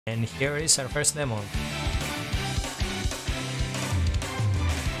And here is our first demo.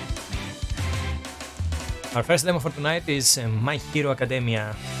 Our first demo for tonight is My Hero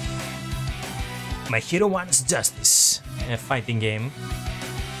Academia. My Hero Wants Justice, a fighting game.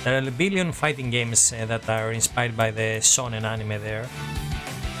 There are a billion fighting games that are inspired by the Shonen anime there,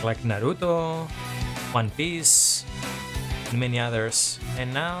 like Naruto, One Piece, and many others.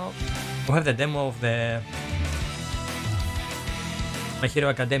 And now we have the demo of the My Hero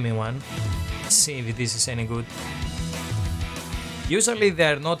Academia one. Let's see if this is any good. Usually they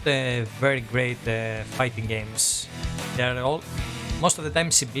are not very great fighting games. They are all, most of the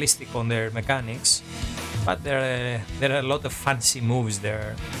time, simplistic on their mechanics, but there are a lot of fancy moves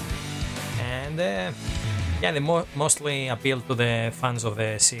there, and yeah, they mostly appeal to the fans of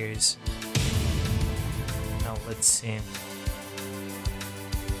the series. Now let's see.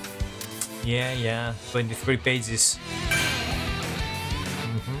 Yeah, 23 pages.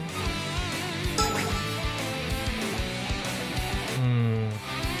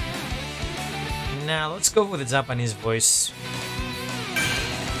 Now let's go with the Japanese voice.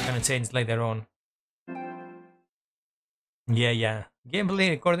 Gonna change later on. Yeah. Gameplay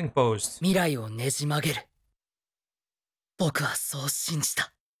recording post. 未来をねじ曲げる。僕はそう信じ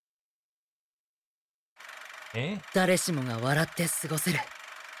た。誰しもが笑って過ごせる。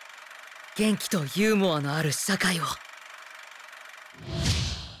元気とユーモアのある社会を。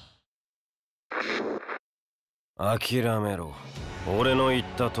諦めろ。俺の言っ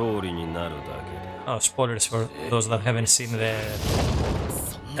た通りになるだけだ。Oh, spoilers for those that haven't seen the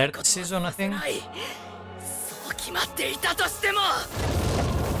third season, I think. そう決まっていたとしても。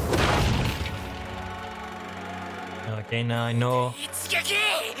Okay, now I know. 一撃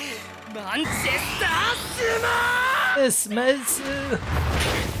マンチェスタースマース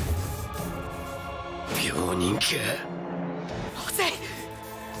病人か。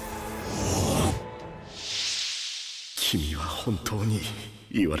君は本当に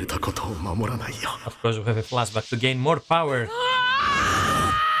言われたことを守らないよ。Of course, we have a flashback to gain more power.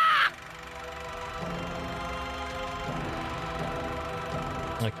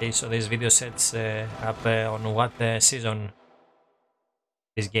 Okay, so this video sets up on what season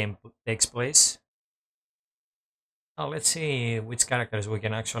this game takes place. Now let's see which characters we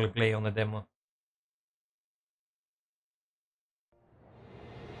can actually play on the demo.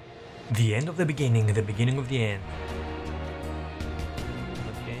 The end of the beginning of the end.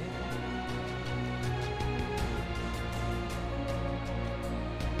 Okay.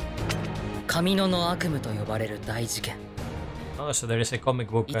 Kaminoの悪夢と呼ばれる大事件。Oh, so there is a comic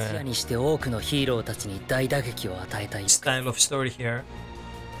book 一夜にして多くのヒーローたちに大打撃を与えた style of story here.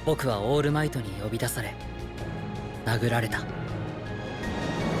 僕はオールマイトに呼び出され、殴られた。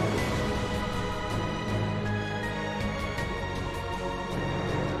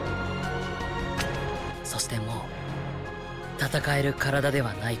そしてもう戦える体で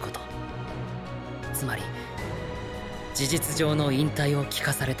はないこと、つまり事実上の引退を聞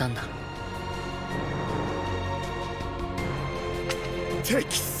かされたんだ。テ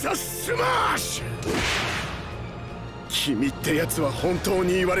キサススマッシュ！君ってやつは本当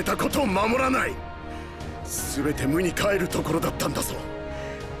に言われたことを守らない。全て無に帰るところだったんだぞ。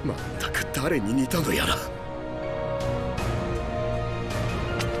まったく誰に似たのやら。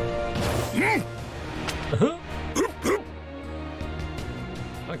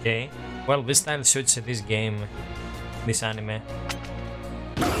Okay, well, this style suits this game, this anime.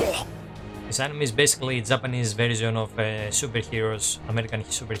 This anime is basically a Japanese version of superheroes, American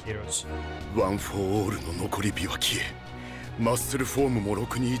superheroes. ワン・フォー・オールの残り火は消え、マッスルフォームもろ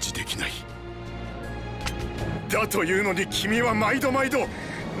くに維持できない。だというのに君は毎度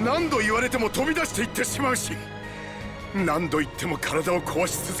何度言われても飛び出していってしまうし、何度言っても体を壊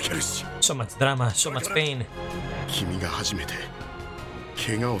し続けるし。So much drama, so much pain. 君が初めて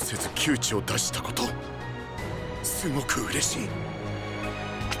怪我をせず窮地を脱したこと、すごく嬉しい。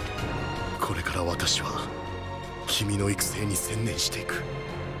これから私は君の育成に専念していく。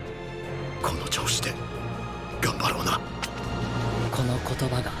この調子で頑張ろうな。この言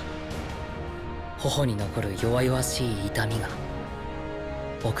葉が頬に残る弱々しい痛みが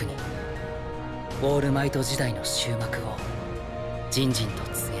僕にオールマイト時代の終幕をじんじんと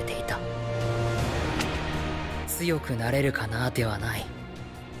告げていた。強くなれるかなではない、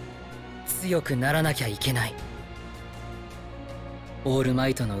強くならなきゃいけない。オールマ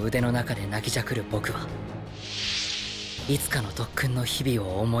イトの腕の中で泣きじゃくる僕はいつかの特訓の日々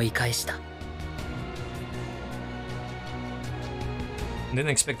を思い返した。 Didn't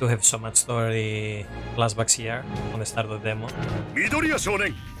expect to have so much story flashbacks here on the start of the demo. 緑谷少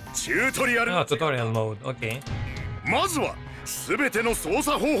年チュートリアル。Oh, tutorial mode, okay. まずは全ての操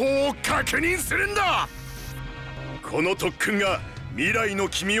作方法を確認するんだ。この特訓が未来の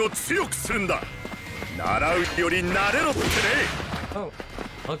君を強くするんだ。習うより慣れろってね。Oh,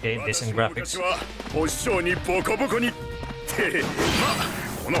 okay, decent graphics. 私はお師匠にボコボコにってまあ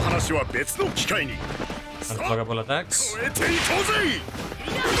この話は別の機会に。 Unblockable attacks. 超えていこうぜ。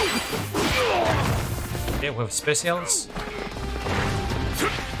 Okay, we have specials.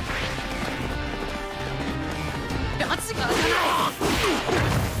 ガチが開かない。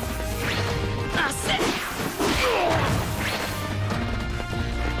足。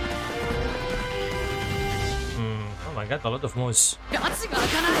Oh my god, a lot of moves. ガチが開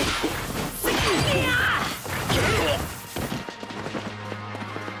かない。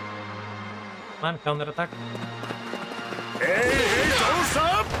Man, counter attack. どうし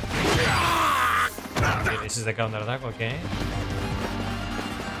た。 Okay, this is the counter attack, okay.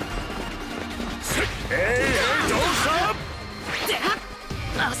 どうした。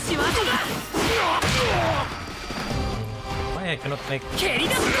足技だ。 Why I cannot make 蹴り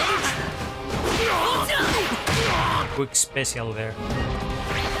だ。 quick special there?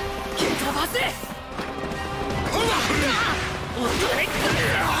 蹴飛ばせ。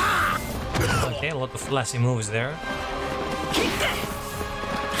Okay, a lot of flashy moves there. 切って。蹴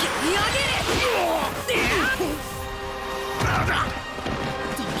り上げ。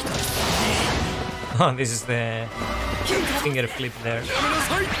 Oh, this is the finger flip there. シェ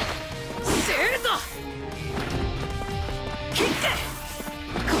ード。切って。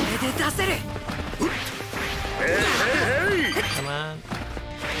これで出せる。 Come on.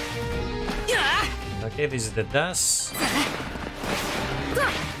 Okay, this is the dash. ど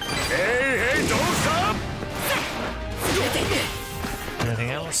うした。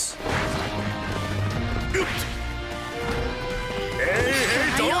 Anything else?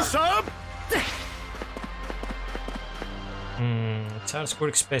 どうした。 Charge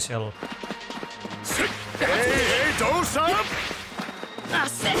quick special. どうした。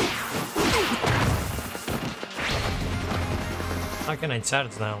 How can I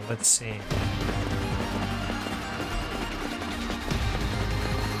charge now? Let's see.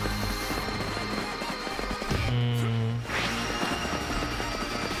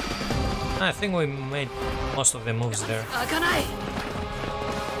 I think we made most of the moves there. 開かない。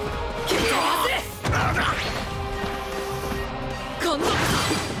蹴飛ばせ。今度。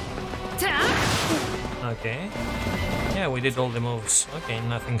Okay. Yeah, we did all the moves. Okay,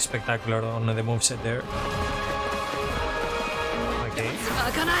 nothing spectacular on the moveset there. Okay.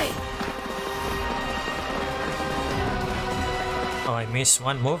 開かない。 Oh, I missed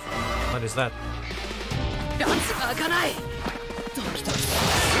one move? What is that? ガチが開かない。ドキドキ。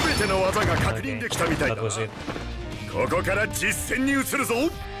 全ての技が確 Okay, 認できたみたいだ。 that was it. ここから実戦に移るぞ。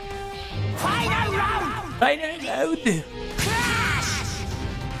 Final round!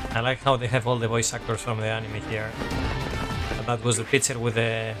 I like how they have all the voice actors from the anime here. That was the picture with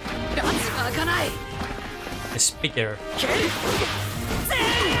the ガチが開かない。 speaker. 蹴る。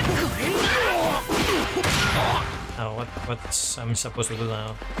Oh, what's I'm supposed to do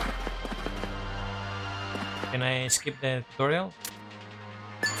now? Can I skip the tutorial?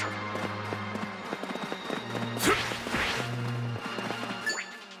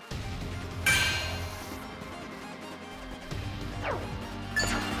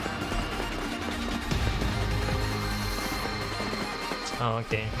 Oh,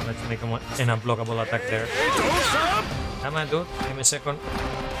 okay. Let's make an unblockable attack there. Come on, dude. Give me a second.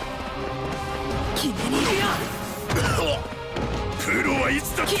 決めにいるよ。プロはい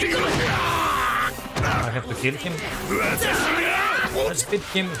つだって I have to kill him. Let's beat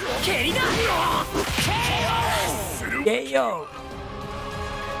him. 蹴りだ。 KO!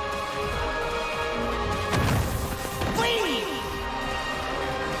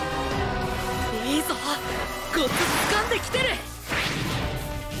 いいぞ。コツ掴んできてる。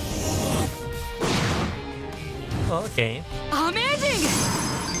 Okay. アメージ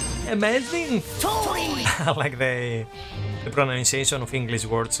ング。 Amazing! I like the pronunciation of English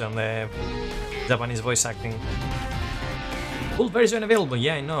words and the Japanese voice acting. Full version available,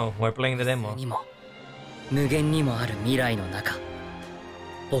 yeah, I know. We're playing the demo. にも無限にもある未来の中、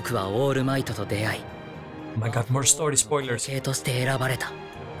僕はオールマイトと出会い、 Oh my god, more story spoilers. 系として選ばれた。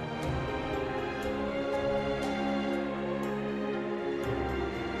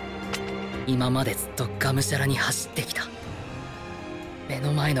今までずっとがむしゃらに走ってきた。目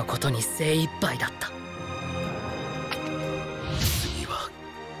の前のことに精一杯だった。次は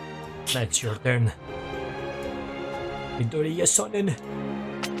That's your turn. Midoriya Shonen.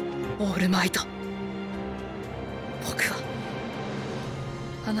 オールマイト。僕は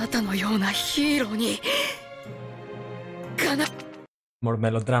あなたのようなヒーローに必 More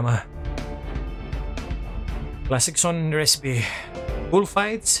melodrama. Classic Shonen recipe. Cool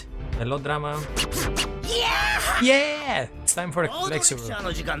fights, melodrama. Yeah! Yeah! It's time for a flexible.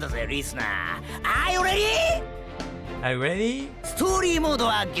 Are you ready? Are you ready? ストーリーモード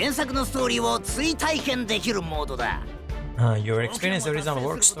は原作のストーリーを追体験できるモードだ。Your experience the original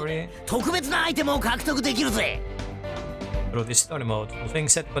work story 特別なアイテムを獲得できるぜ。through this story mode. Fulfilling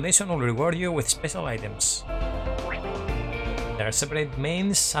set condition will reward you with special items. There are separate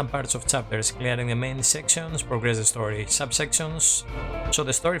main subparts of chapters. Clearing the main sections progress the story. Subsections show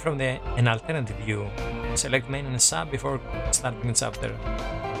the story from an alternative view. Select main and sub before starting the chapter.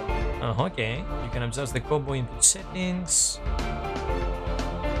 Okay, you can adjust the combo input settings.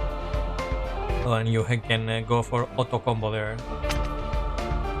 Oh, and you can go for auto combo there.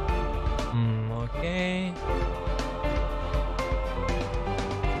 Okay.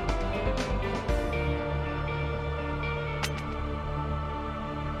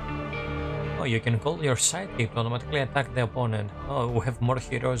 Oh, you can call your sidekick to automatically attack the opponent. Oh, we have more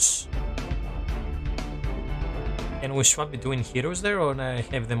heroes. Can we swap between heroes there or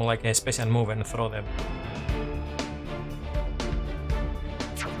have them like a special move and throw them?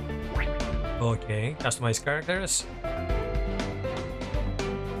 Okay, customize characters.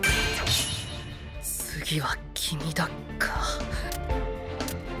 次は君だか。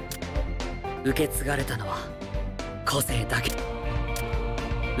受け継がれたのは個性だけ。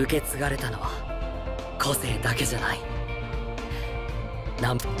受け継がれたのは個性だけじゃない。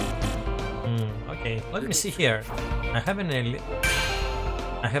Okay, let me see here. I haven't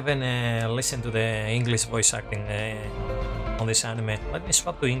listened to the English voice acting on this anime. Let me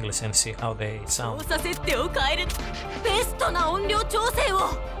swap to English and see how they sound.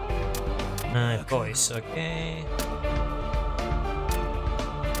 Voice, okay.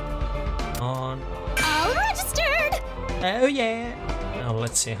 On. All registered! Oh yeah! Now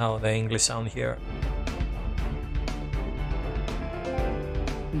let's see how the English sound here.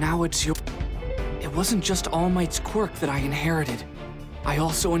 Now it's your... It wasn't just All Might's quirk that I inherited. I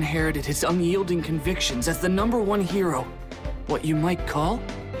also inherited his unyielding convictions as the #1 hero. What you might call?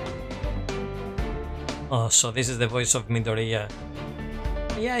 Oh, so this is the voice of Midoriya.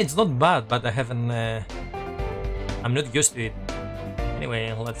 Yeah, it's not bad, but I haven't... I'm not used to it.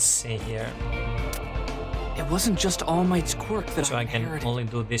 Anyway, let's see here. It wasn't just All Might's quirk that So I I can inherited. only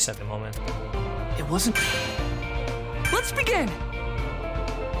do this at the moment. It wasn't... Let's begin!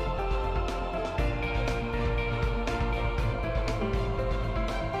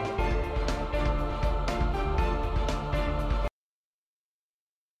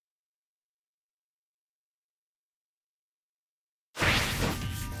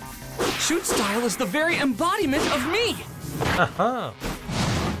 Shoot style is the very embodiment of me! Haha!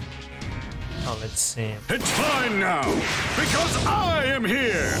 Oh, let's see. It's fine now, because I am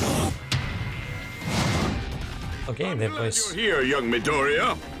here! Okay, the voice. You're here, young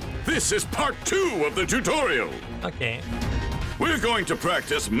Midoriya. This is part 2 of the tutorial. Okay. We're going to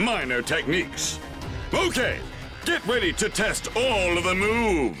practice minor techniques. Okay, get ready to test all of the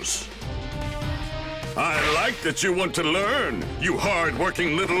moves. I like that you want to learn, you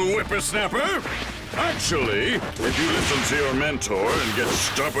hard-working little whippersnapper. Actually, if you listen to your mentor and get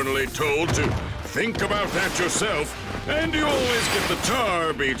stubbornly told to think about that yourself, and you always get the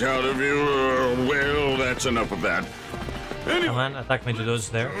tar beat out of you, well, that's enough of that. Anyway, Come on, attack me to those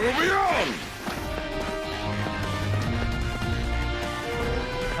there. moving on!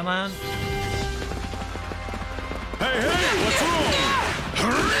 Come on. Hey, what's wrong?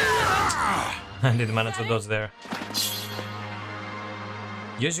 I didn't manage to dodge there.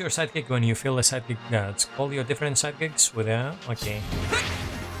 Use your sidekick when you feel the sidekick guards. Call your different sidekicks with a... Okay.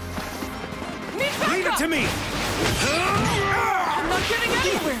 Leave it to me! I'm not getting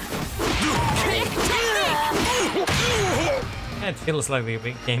anywhere! It feels like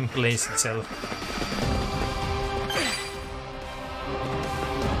the game plays itself.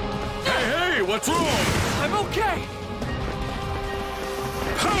 Hey, what's wrong? I'm okay!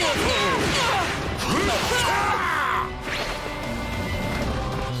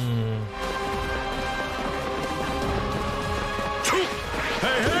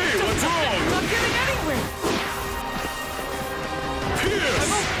 Hey, what's wrong? I'm not getting anywhere!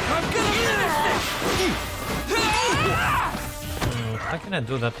 I'm gonna finish this! How can I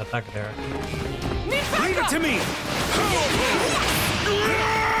do that attack there? Leave it to me!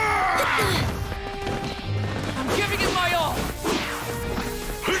 I'm giving it my all!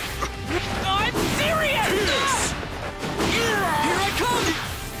 I'm serious! Here I come!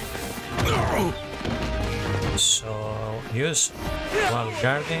 So, use while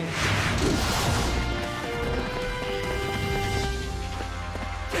guarding.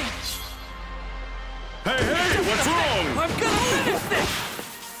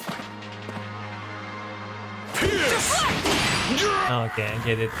 Okay, I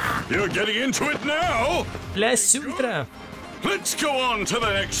get it. You're getting into it now. Plus Ultra. Let's go on to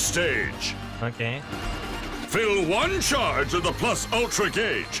the next stage. Okay. Fill one charge of the Plus Ultra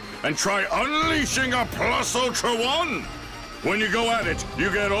gauge and try unleashing a Plus Ultra 1. When you go at it,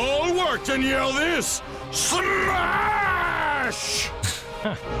 you get all worked and yell this: Smash!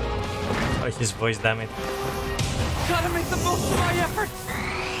 Oh, his voice, damn it. Gotta make the most of my efforts.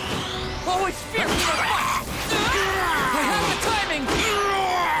 Always fierce in the fight. I have the timing.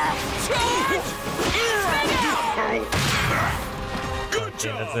 Charge! Good Okay,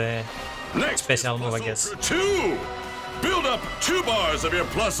 job. that's a Next, special is move, I Plus guess. Ultra 2. Build up 2 bars of your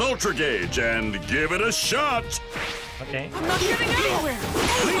Plus Ultra gauge and give it a shot. Okay. I'm not getting anywhere.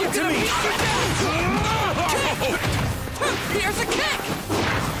 Leave it to me. Here's a kick.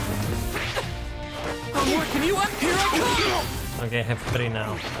 I'm working you up. Here I come. Okay, I have 3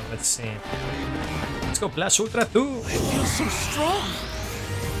 now. Let's see. Let's go Plus Ultra 2. I feel so strong.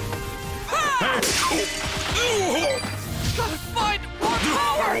 Gotta find more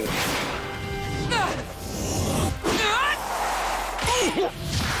power.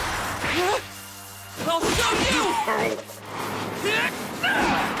 I'll show you.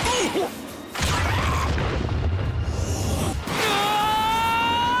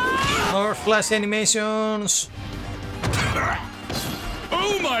 More flash animations.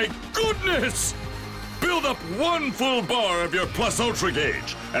 Oh my goodness! Build up 1 full bar of your Plus Ultra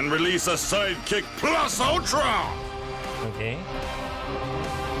gauge and release a Sidekick Plus Ultra! Okay.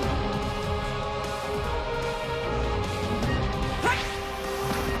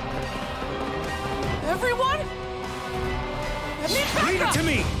 Everyone? Let me back Leave it up. to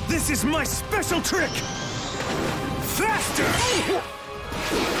me! This is my special trick! Faster!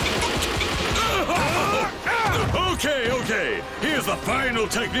 Okay. Here's the final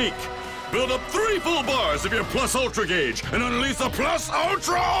technique. Build up 3 full bars of your Plus Ultra gauge and unleash a Plus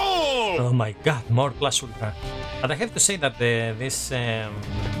Ultra! Oh my god, more Plus Ultra. But I have to say that this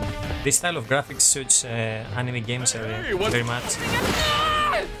style of graphics suits anime games Hey, what- very much.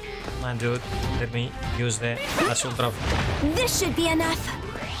 Man, dude, let me use the Plus Ultra. This should be enough.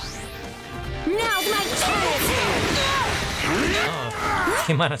 Now's my chance. Oh,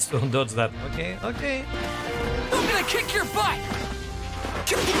 he managed to dodge that. Okay. I'm gonna kick your butt.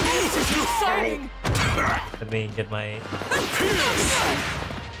 This is exciting. Let me get my.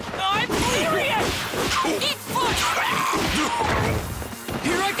 I'm furious. Eat foot.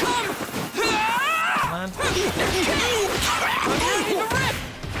 Here I come. Man. I'm ready to rip.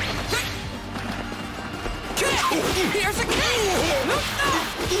 Here's a kick.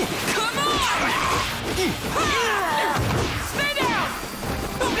 Come on. Stay down.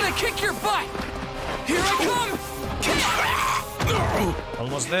 I'm gonna kick your butt. Here I come.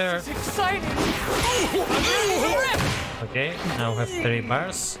 Almost there. It's exciting. I'm ready to rip. Okay, now we have 3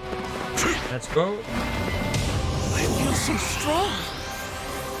 bars. Let's go. I feel so strong.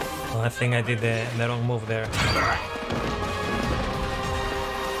 Oh, I think I did the wrong move there. I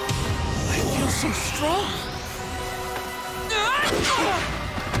feel so strong.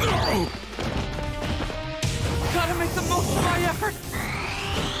 Gotta make the most of my effort.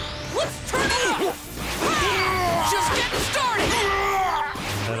 Let's turn it up. Just getting started.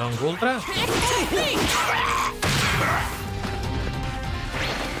 The wrong Ultra. Technique.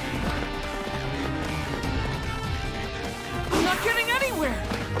 I'm not getting anywhere.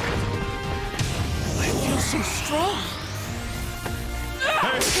 I feel so strong.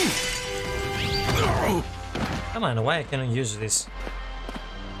 Come on, why I cannot use this?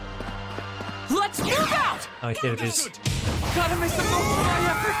 Let's move out. Oh, here it is. Gotta make the most of my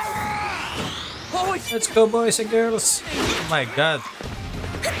effort. Always. Let's go, boys and girls. Oh my god.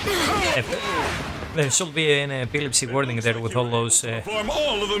 There should be an epilepsy warning there with all those Perform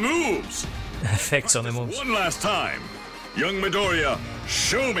all of the moves! effects on the moves. One last time. Young Midoriya,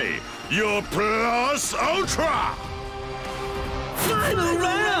 show me your Plus Ultra! Final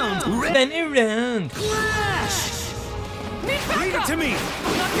round! Final round. Leave it to me!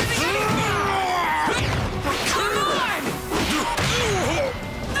 I'm not getting anywhere. Come on.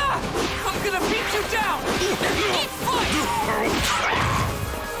 I'm gonna beat you down. Eat foot.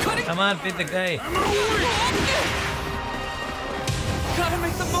 Cutting. Come on, beat the guy. Gotta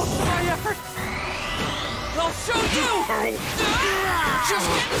make the most of my effort. I'll show you. Just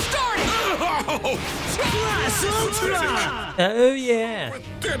getting started. Oh yeah.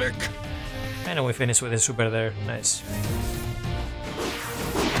 Pathetic! And we finish with a super there. Nice.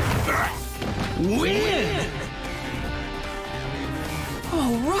 Win!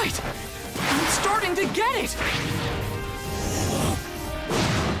 All right. I'm starting to get it.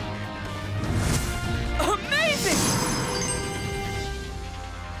 Amazing.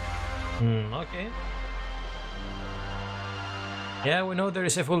 Okay. Yeah, we know there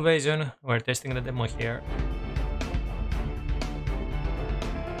is a full version. We're testing the demo here.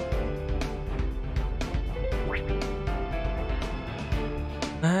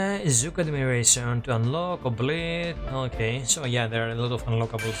 Zook admiration to unlock, complete. Okay, so yeah, there are a lot of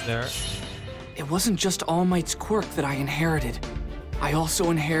unlockables there. It wasn't just All Might's quirk that I inherited. I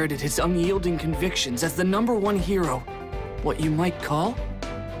also inherited his unyielding convictions as the #1 hero. What you might call?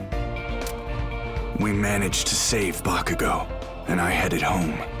 We managed to save Bakugo, and I headed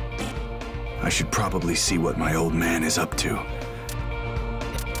home. I should probably see what my old man is up to.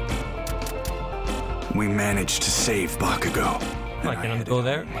 We managed to save Bakugo. I cannot go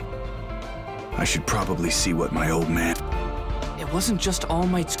there. I should probably see what my old man... It wasn't just All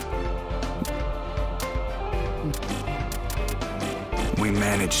Might's... We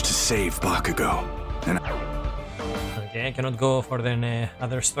managed to save Bakugo, and... Okay, I cannot go for the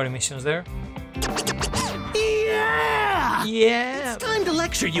other story missions there. Yeah! Yeah! It's time to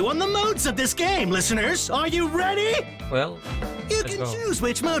lecture you on the modes of this game, listeners. Are you ready? Well, you let's can go. choose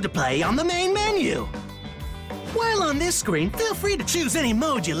which mode to play on the main menu. While on this screen, feel free to choose any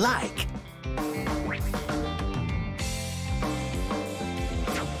mode you like.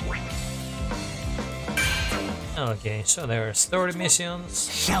 Okay, so there are story missions.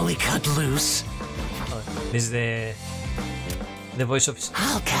 Shall we cut loose? Oh, this is the voice of...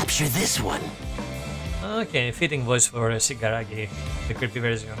 I'll capture this one. Okay, fitting voice for Shigaraki, the creepy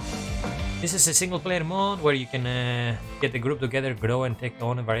version. This is a single-player mode where you can get the group together, grow, and take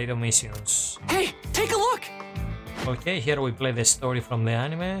on a variety of missions. Hey, take a look! Okay, here we play the story from the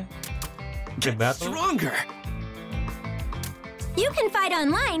anime. The battle. Stronger! You can fight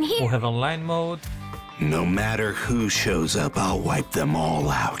online We here. have online mode. No matter who shows up, I'll wipe them all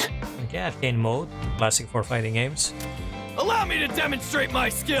out. Okay, arcane mode, classic for fighting games. Allow me to demonstrate my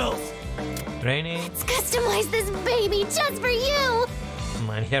skills! Training. Let's customize this baby just for you.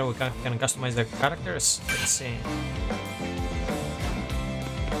 And here we can customize the characters. Let's see.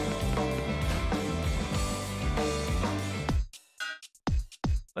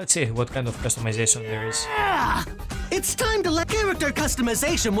 Let's see what kind of customization there is. Yeah! It's time to let character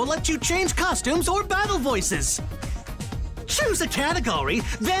customization will let you change costumes or battle voices. Choose a category,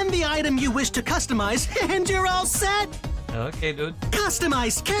 then the item you wish to customize, and you're all set. Okay, dude.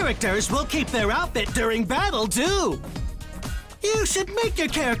 Customized characters will keep their outfit during battle, too. You should make your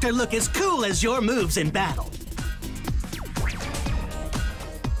character look as cool as your moves in battle.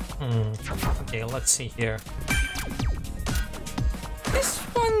 Okay, let's see here. This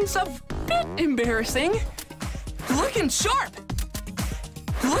one's a bit embarrassing. Looking sharp!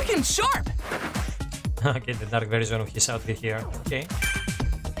 Looking sharp! Okay, the dark version of his outfit here. Okay.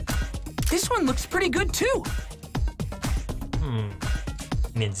 This one looks pretty good too.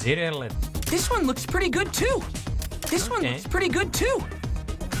 Mid-zero. This one looks pretty good too. This one Okay. looks pretty good too.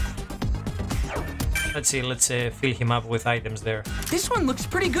 Let's see, let's fill him up with items there. This one looks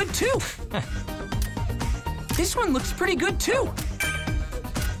pretty good too. This one looks pretty good too.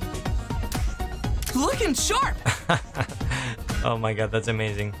 Looking sharp. Oh my god, that's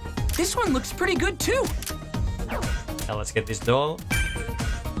amazing. This one looks pretty good too. Now let's get this doll.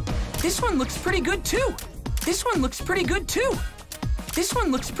 This one looks pretty good too. This one looks pretty good too. This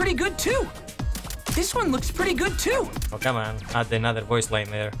one looks pretty good too. This one looks pretty good too. Oh, come on, add another voice line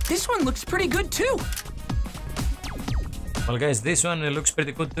there. This one looks pretty good too. Well, guys, this one looks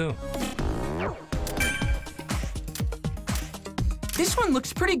pretty good too. This one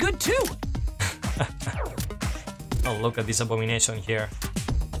looks pretty good too. Oh, look at this abomination here.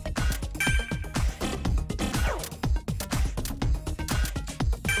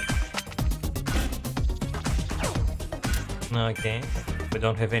 Okay, we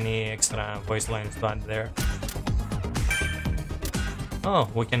don't have any extra voice lines to add there. Oh,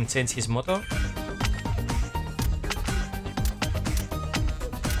 we can change his motto.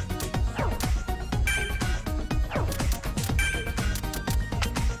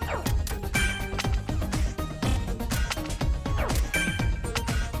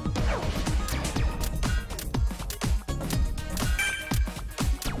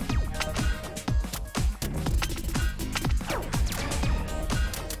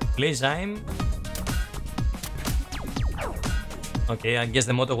 Please, I'm... Okay, I guess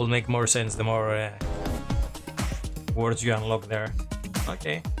the motto will make more sense the more words you unlock there.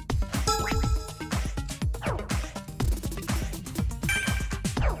 Okay.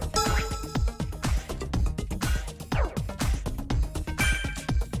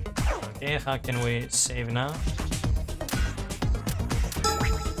 Okay, how can we save now?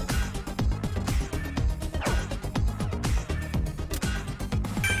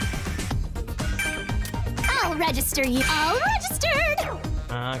 register you. All registered!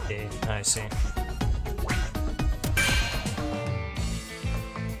 Okay, I see.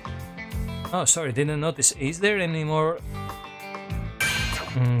 Oh, sorry, didn't notice. Is there any more?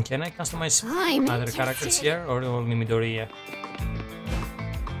 Can I customize other characters here or only Midoriya?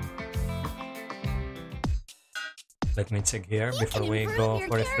 Let me check here before we go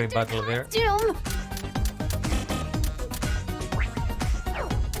for a free battle there.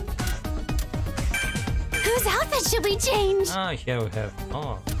 Whose outfit should we change? Ah, here we have.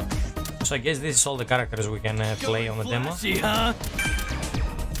 Oh. So I guess this is all the characters we can play on the demo.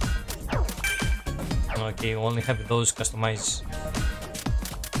 Okay, we only have those customized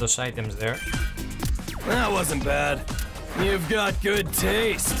those items there. That wasn't bad. You've got good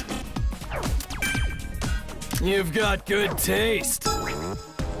taste. You've got good taste.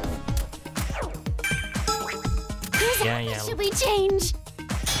 Whose outfit should we change?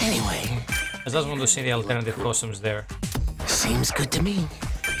 Anyway, I just want to see the alternative costumes there. seems good to me.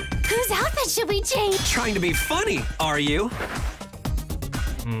 Whose outfit should we change? Trying to be funny, are you?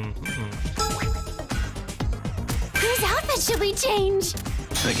 Whose outfit should we change?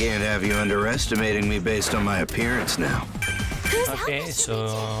 I can't have you underestimating me based on my appearance now. Whose Okay, outfit should so we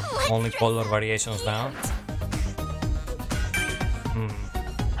change? only color variations now.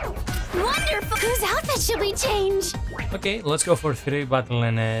 Wonderful! Whose outfit should we change? Okay, let's go for free battle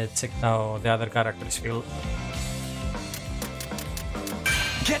and check how the other characters feel.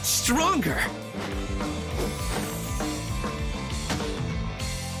 Get stronger!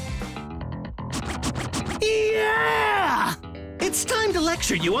 Yeah! It's time to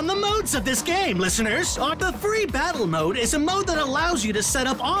lecture you on the modes of this game, listeners. The free battle mode is a mode that allows you to set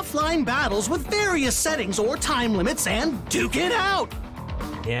up offline battles with various settings or time limits and duke it out.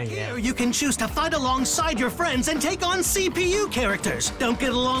 Yeah. Here you can choose to fight alongside your friends and take on CPU characters. Don't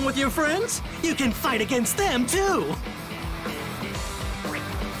get along with your friends? You can fight against them too.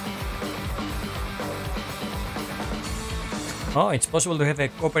 Oh, it's possible to have a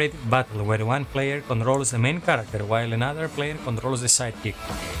cooperative battle where one player controls the main character while another player controls the sidekick.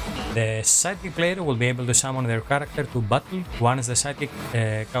 The sidekick player will be able to summon their character to battle once the sidekick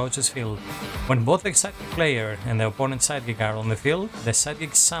couches field. When both the sidekick player and the opponent's sidekick are on the field, the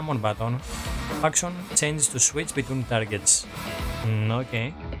sidekick summon button action changes to switch between targets.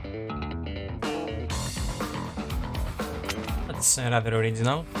 Okay. That's rather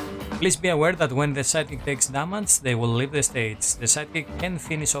original. Please be aware that when the sidekick takes damage, they will leave the stage. The sidekick can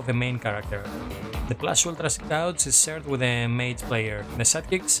finish off the main character. The Plus Ultra couch is shared with the mage player. The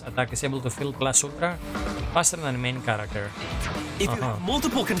sidekick's attack is able to fill Plus Ultra faster than the main character. If you have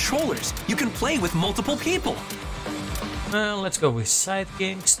multiple controllers, you can play with multiple people. Let's go with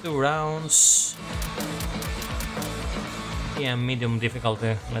sidekicks, 2 rounds. Yeah, medium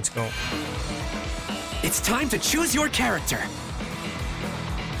difficulty. Let's go. It's time to choose your character.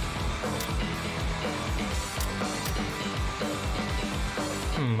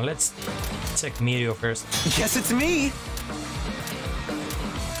 Let's check Mirio first. Guess it's me.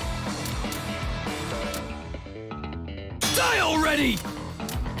 Die already!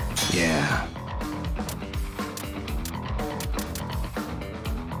 Yeah.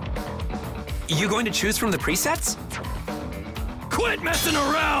 You going to choose from the presets? Quit messing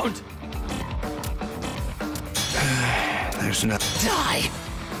around! There's no... Die!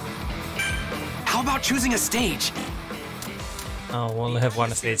 How about choosing a stage? Oh, we'll only have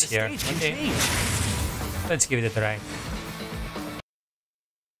one stage here. Okay. Let's give it a try.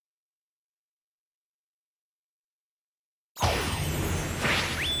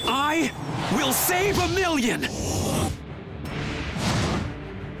 I will save 1,000,000!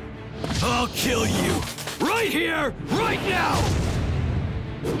 I'll kill you! Right here! Right now!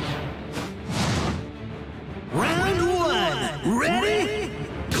 Round 1. Ready?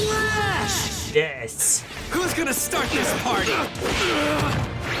 Clash! Yes! Who's gonna start this party?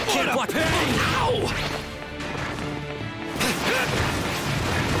 Can't block pain! Ow!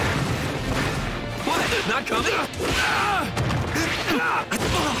 What? Not coming?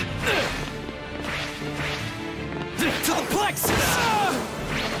 To the plexus!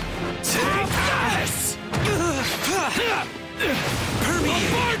 Take this!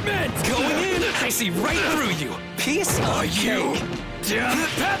 Bombardment! Going in! I see right through you! Piece of cake!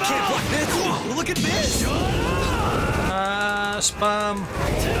 Can't block this! Whoa, look at this! Spam!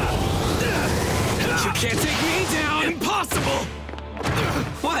 You can't take me down! Impossible!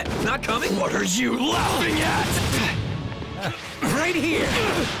 What? Not coming? What are you laughing at? Right here!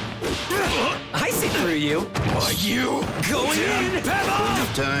 I see through you! Are you going in?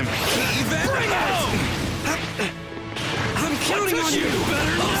 Enough time. Even bring it! I'm counting on you!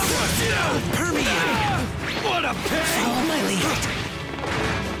 Better permeate! What Gonna pay! Follow my lead.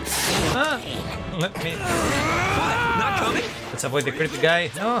 Let me... What? Not coming? Let's avoid the creepy guy.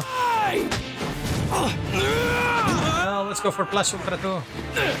 No. Oh, let's go for plus ultra too.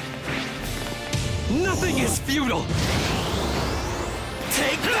 Nothing is futile!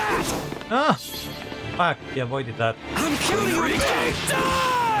 Take that! Ah! Fuck, he avoided that. I'm killing you!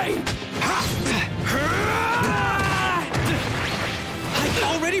 Die! I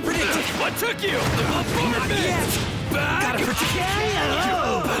already predicted! What took you? Not yet! Gotta protect you!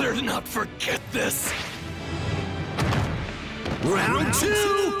 Better not forget this! Round 2!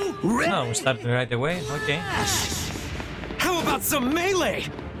 Oh, we started right away. Okay. How about some melee?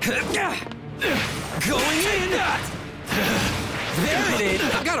 Going in! There it is!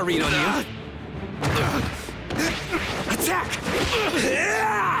 I've got a read on you! Attack!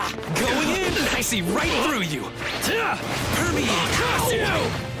 Going in! I see right through you! Permeate!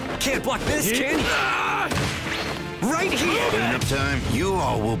 Can't block this, can you? Right here! Cleanup time. You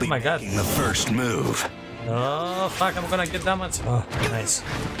all will be making the first move. Oh, fuck, I'm gonna get damage. Oh, nice.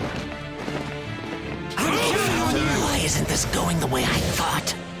 Why isn't this going the way I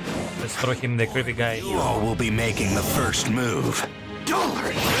thought? Let's throw him the creepy guy. You all will be making the first move.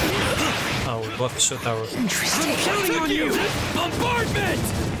 Oh, we both shoot our... Interesting. I'm counting on you! Bombardment!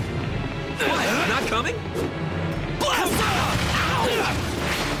 What? Not coming? Blast!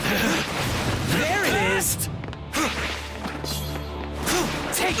 There it is!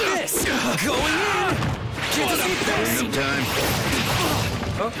 Take this! Going in! Can't see this! Cleanup time.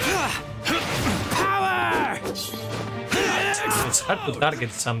 Power! It's hard to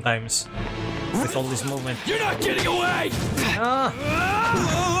target sometimes with all this movement. You're not getting away! Ah!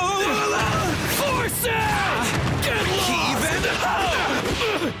 Force it! Get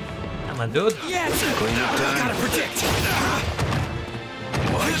lost! Come on, dude. Yes! Cleanup time. Gotta predict!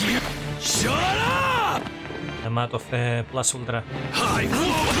 What you... Shut up! I'm out of plus ultra. I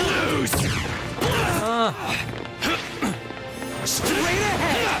won't lose! Ah! Straight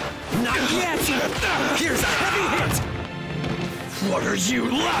ahead! Not yet! Here's a heavy hit! What are you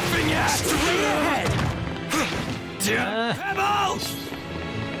laughing at? Straight ahead! Pebble!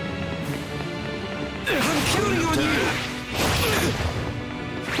 I'm counting on you!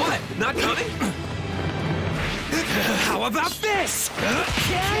 What? Not coming? How about this?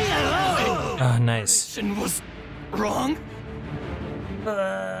 Ah, nice. Was wrong?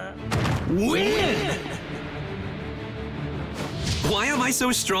 Win! Why am I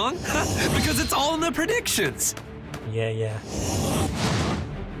so strong? Because it's all in the predictions. Yeah.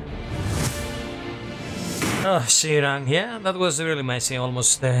 Oh, Shirang. Yeah, that was really messy.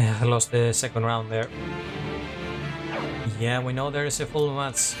 Almost lost the second round there. Yeah, we know there is a full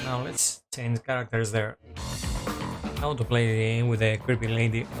match. Now let's change characters there. How to play with a creepy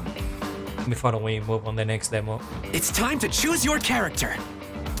lady before we move on the next demo. It's time to choose your character.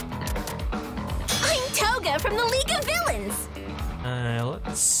 I'm Toga from the League of Villains.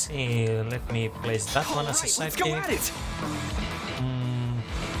 Let's see. Let me place that one as a sidekick. Go at it.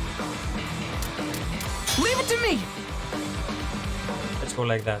 Leave it to me. Let's go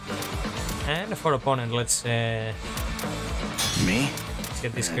like that. And for opponent, let's Me? let's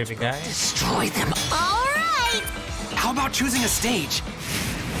get this creepy guy. Destroy them. All right. How about choosing a stage?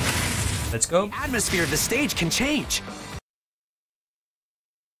 Let's go. The atmosphere of the stage can change.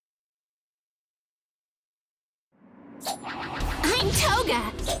 I'm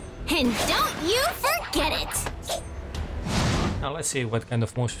Toga, and don't you forget it. Now let's see what kind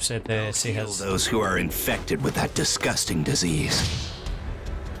of move set she Heal has. those who are infected with that disgusting disease.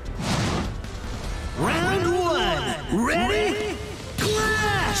 Round 1. Ready?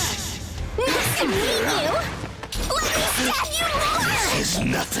 Clash! Nice to meet you. Let me stab you more. This is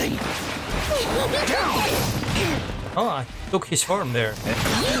nothing. Oh, I took his form there.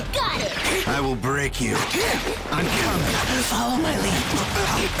 You got it. I will break you. I'm coming. Follow my lead.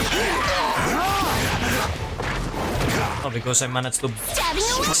 Oh, because I managed to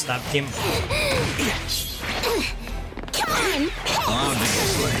stab him. Come on.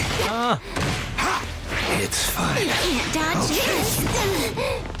 Obviously. Ah! It's fine. You can't dodge this.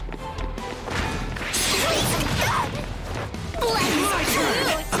 Blood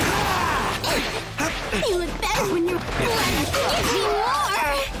fruit. You look better when you're blood. Give me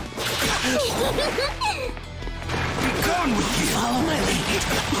more. Be gone with you. Follow my lead.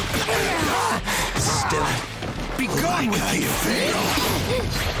 Still. Be gone with you. Fail.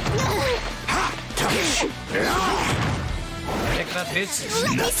 Touch. Take that, bitch.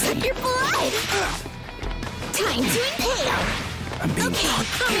 Let me suck your blood. Time to impale. I'm being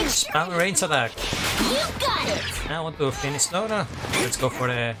Power range attack. You got it. I want to finish Nora. Let's go for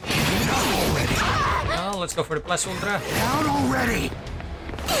the... Oh, let's go for the plus ultra. Down already.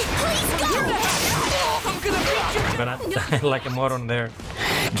 I'm gonna die like a moron there.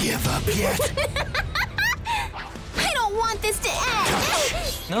 Give up yet? I don't want this to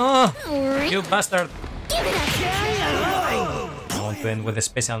end. No! You bastard! Give it up. I want to end with a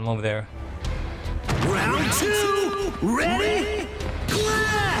special move there. Round 2! Ready?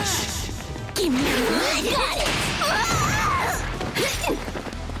 Clash! Give me one. Got it.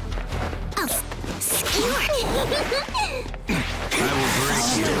 I'll skewer. I will break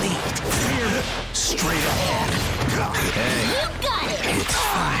you. Straight ahead. Hey, You got it. it's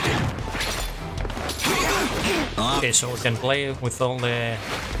fine. Okay, so we can play with all the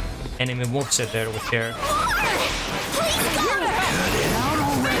enemy moveset there with her. Please go. Down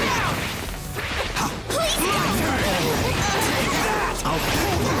already. I'll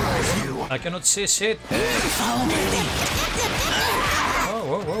pulverize you. I cannot see shit. Follow my lead. Oh,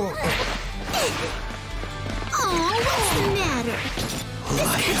 whoa, whoa, whoa. Oh, what's the matter?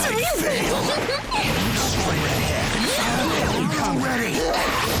 Like I failed. Straight ahead. Come ready.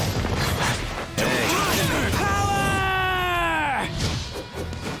 Hey. Power!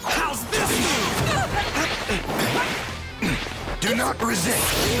 How's this move? Do not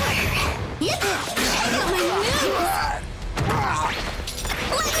resist. You got my moves.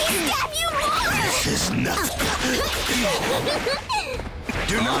 Let me stab you more. This is nothing.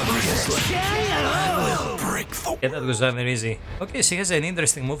 Do not resist. I will break the Yeah, that was rather easy. Okay, she has an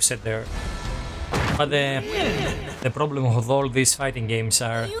interesting moveset there. But the problem with all these fighting games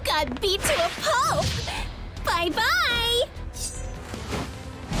are... You got beat to a pulp. Bye-bye.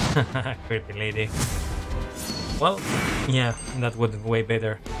 Creepy lady. Well, yeah, that would be way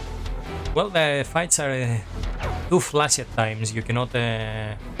better. Well, the fights are too flashy at times. You cannot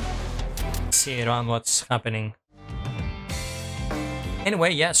see around what's happening.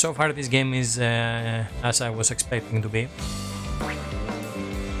 Anyway, yeah, so far this game is as I was expecting to be.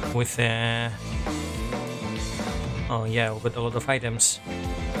 With oh yeah, with a lot of items.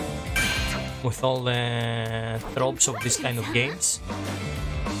 With all the tropes of this kind of games.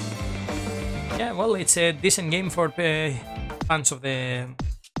 Yeah, well, it's a decent game for fans of the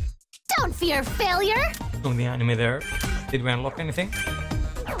Don't fear failure. anime there. Did we unlock anything?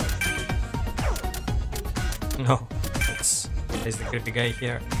 No. There's the creepy guy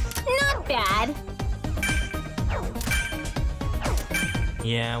here. Not bad.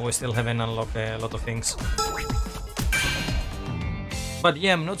 Yeah, we still haven't unlocked a lot of things. But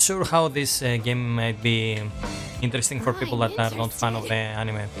yeah, I'm not sure how this game might be interesting for people that are not fan of the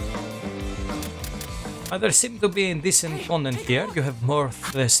anime. But there seems to be decent content here. You have more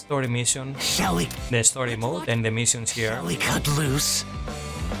of the story mission, the story mode, and the missions here. Shall we cut loose?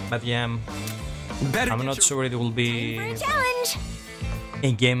 But yeah, I'm not sure it will be Challenge.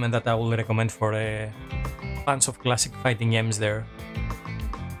 a game that I will recommend for fans of classic fighting games there.